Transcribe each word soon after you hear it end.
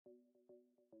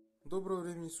Доброго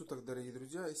времени суток, дорогие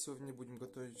друзья, и сегодня будем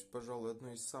готовить, пожалуй,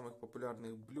 одно из самых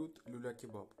популярных блюд –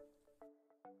 люля-кебаб.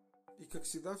 И как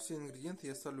всегда, все ингредиенты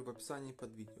я оставлю в описании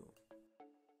под видео.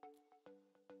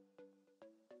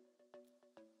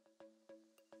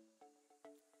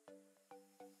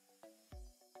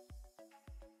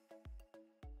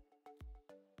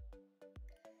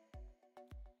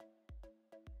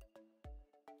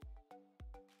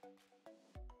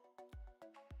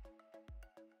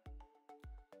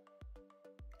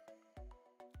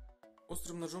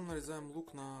 Острым ножом нарезаем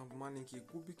лук на маленькие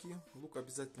кубики. Лук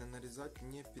обязательно нарезать,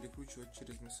 не перекручивать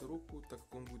через мясорубку, так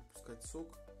как он будет пускать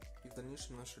сок, и в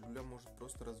дальнейшем наша люля может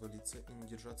просто развалиться и не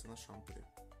держаться на шампуре.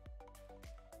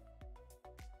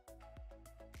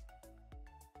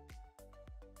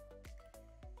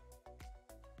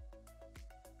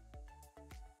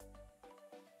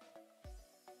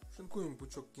 Шинкуем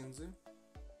пучок кинзы.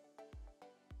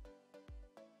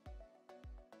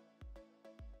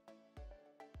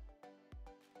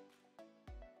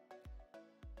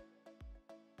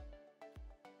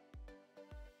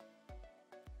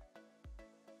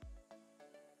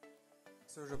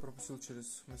 Я уже пропустил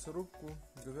через мясорубку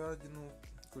говядину,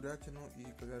 курятину и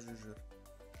говяжий жир.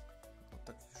 Вот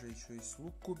так же еще есть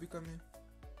лук кубиками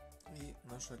и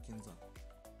наша кинза.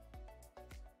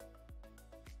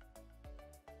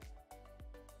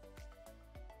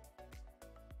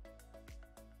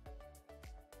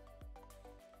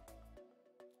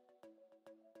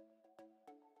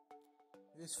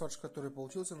 Весь фарш, который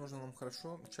получился, нужно нам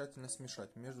хорошо, тщательно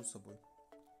смешать между собой.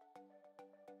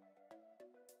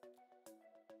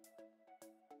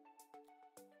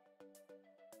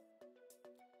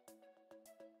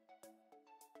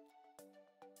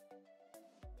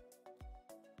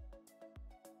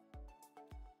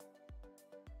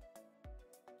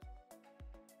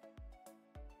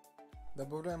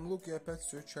 Добавляем лук и опять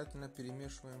все тщательно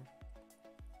перемешиваем.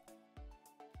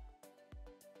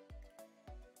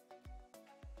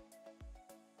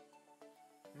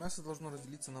 Мясо должно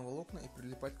разделиться на волокна и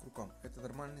прилипать к рукам. Это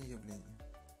нормальное явление.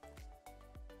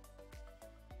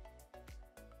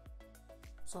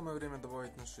 Самое время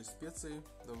добавить наши специи.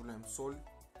 Добавляем соль,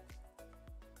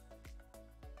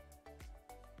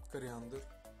 кориандр,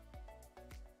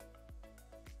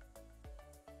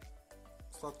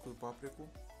 сладкую паприку,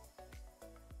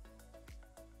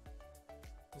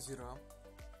 зира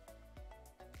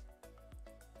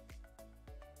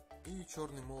и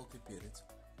черный молотый перец.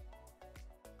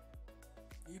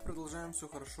 И продолжаем все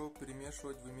хорошо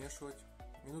перемешивать, вымешивать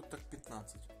минут так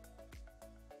 15.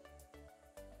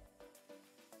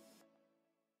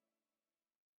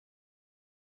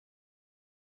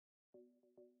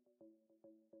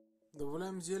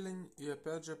 Добавляем зелень и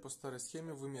опять же по старой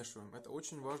схеме вымешиваем. Это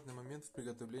очень важный момент в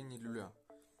приготовлении люля.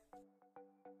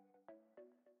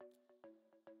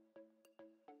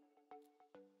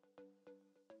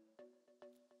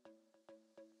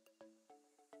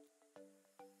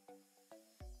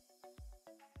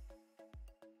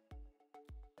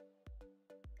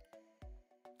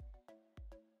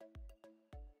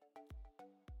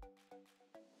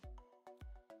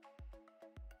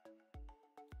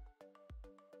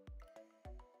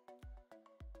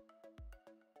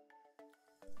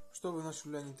 Чтобы наши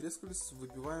люля не трескались,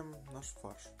 выбиваем наш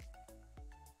фарш.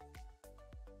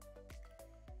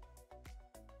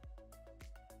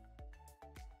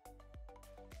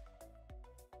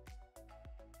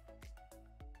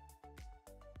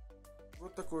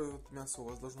 Вот такое вот мясо у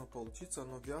вас должно получиться,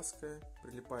 оно вязкое,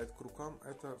 прилипает к рукам,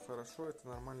 это хорошо, это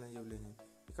нормальное явление.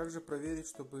 И как же проверить,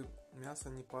 чтобы мясо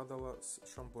не падало с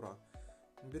шампура?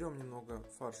 Берем немного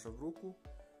фарша в руку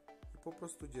и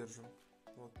попросту держим.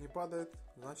 Вот, не падает,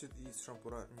 значит и из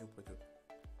шампура не упадет.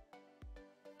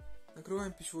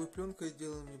 Накрываем пищевой пленкой,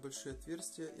 делаем небольшие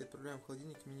отверстия и отправляем в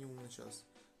холодильник минимум на час.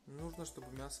 Нужно,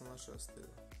 чтобы мясо наше остыло.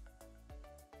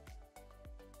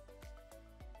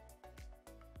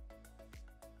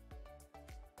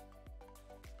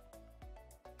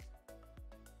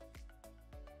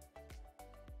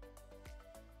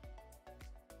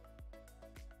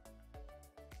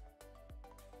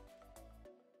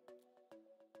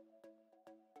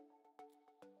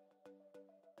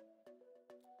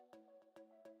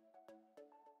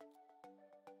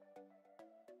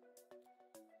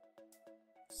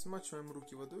 Смачиваем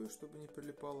руки водой, чтобы не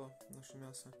прилипало наше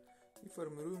мясо, и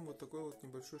формируем вот такой вот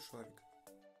небольшой шарик.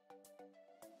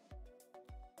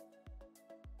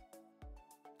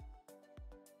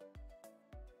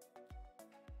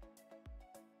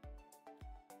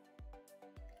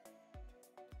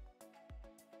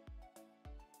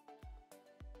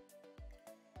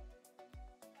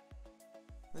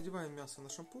 Надеваем мясо на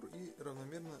шампур и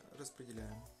равномерно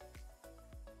распределяем.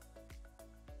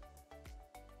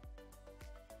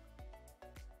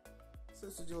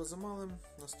 Остается дело за малым.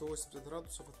 На 180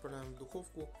 градусов отправляем в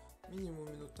духовку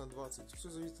минимум минут на 20. Все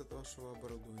зависит от вашего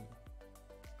оборудования.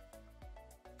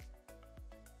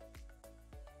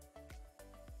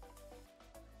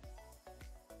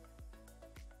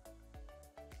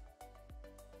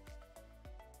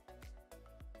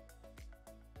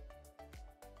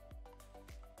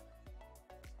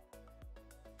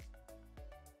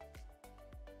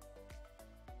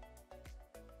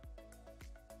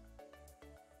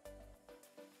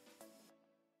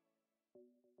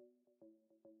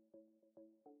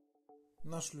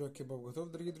 Наш люля-кебаб готов,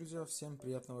 дорогие друзья. Всем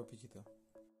приятного аппетита!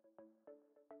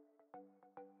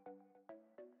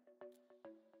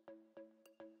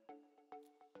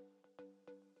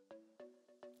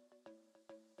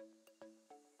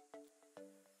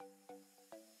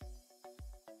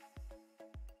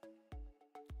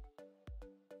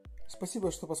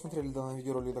 Спасибо, что посмотрели данное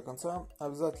видеоролик до конца.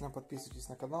 Обязательно подписывайтесь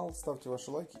на канал, ставьте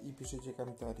ваши лайки и пишите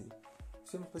комментарии.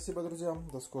 Всем спасибо, друзья.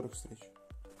 До скорых встреч.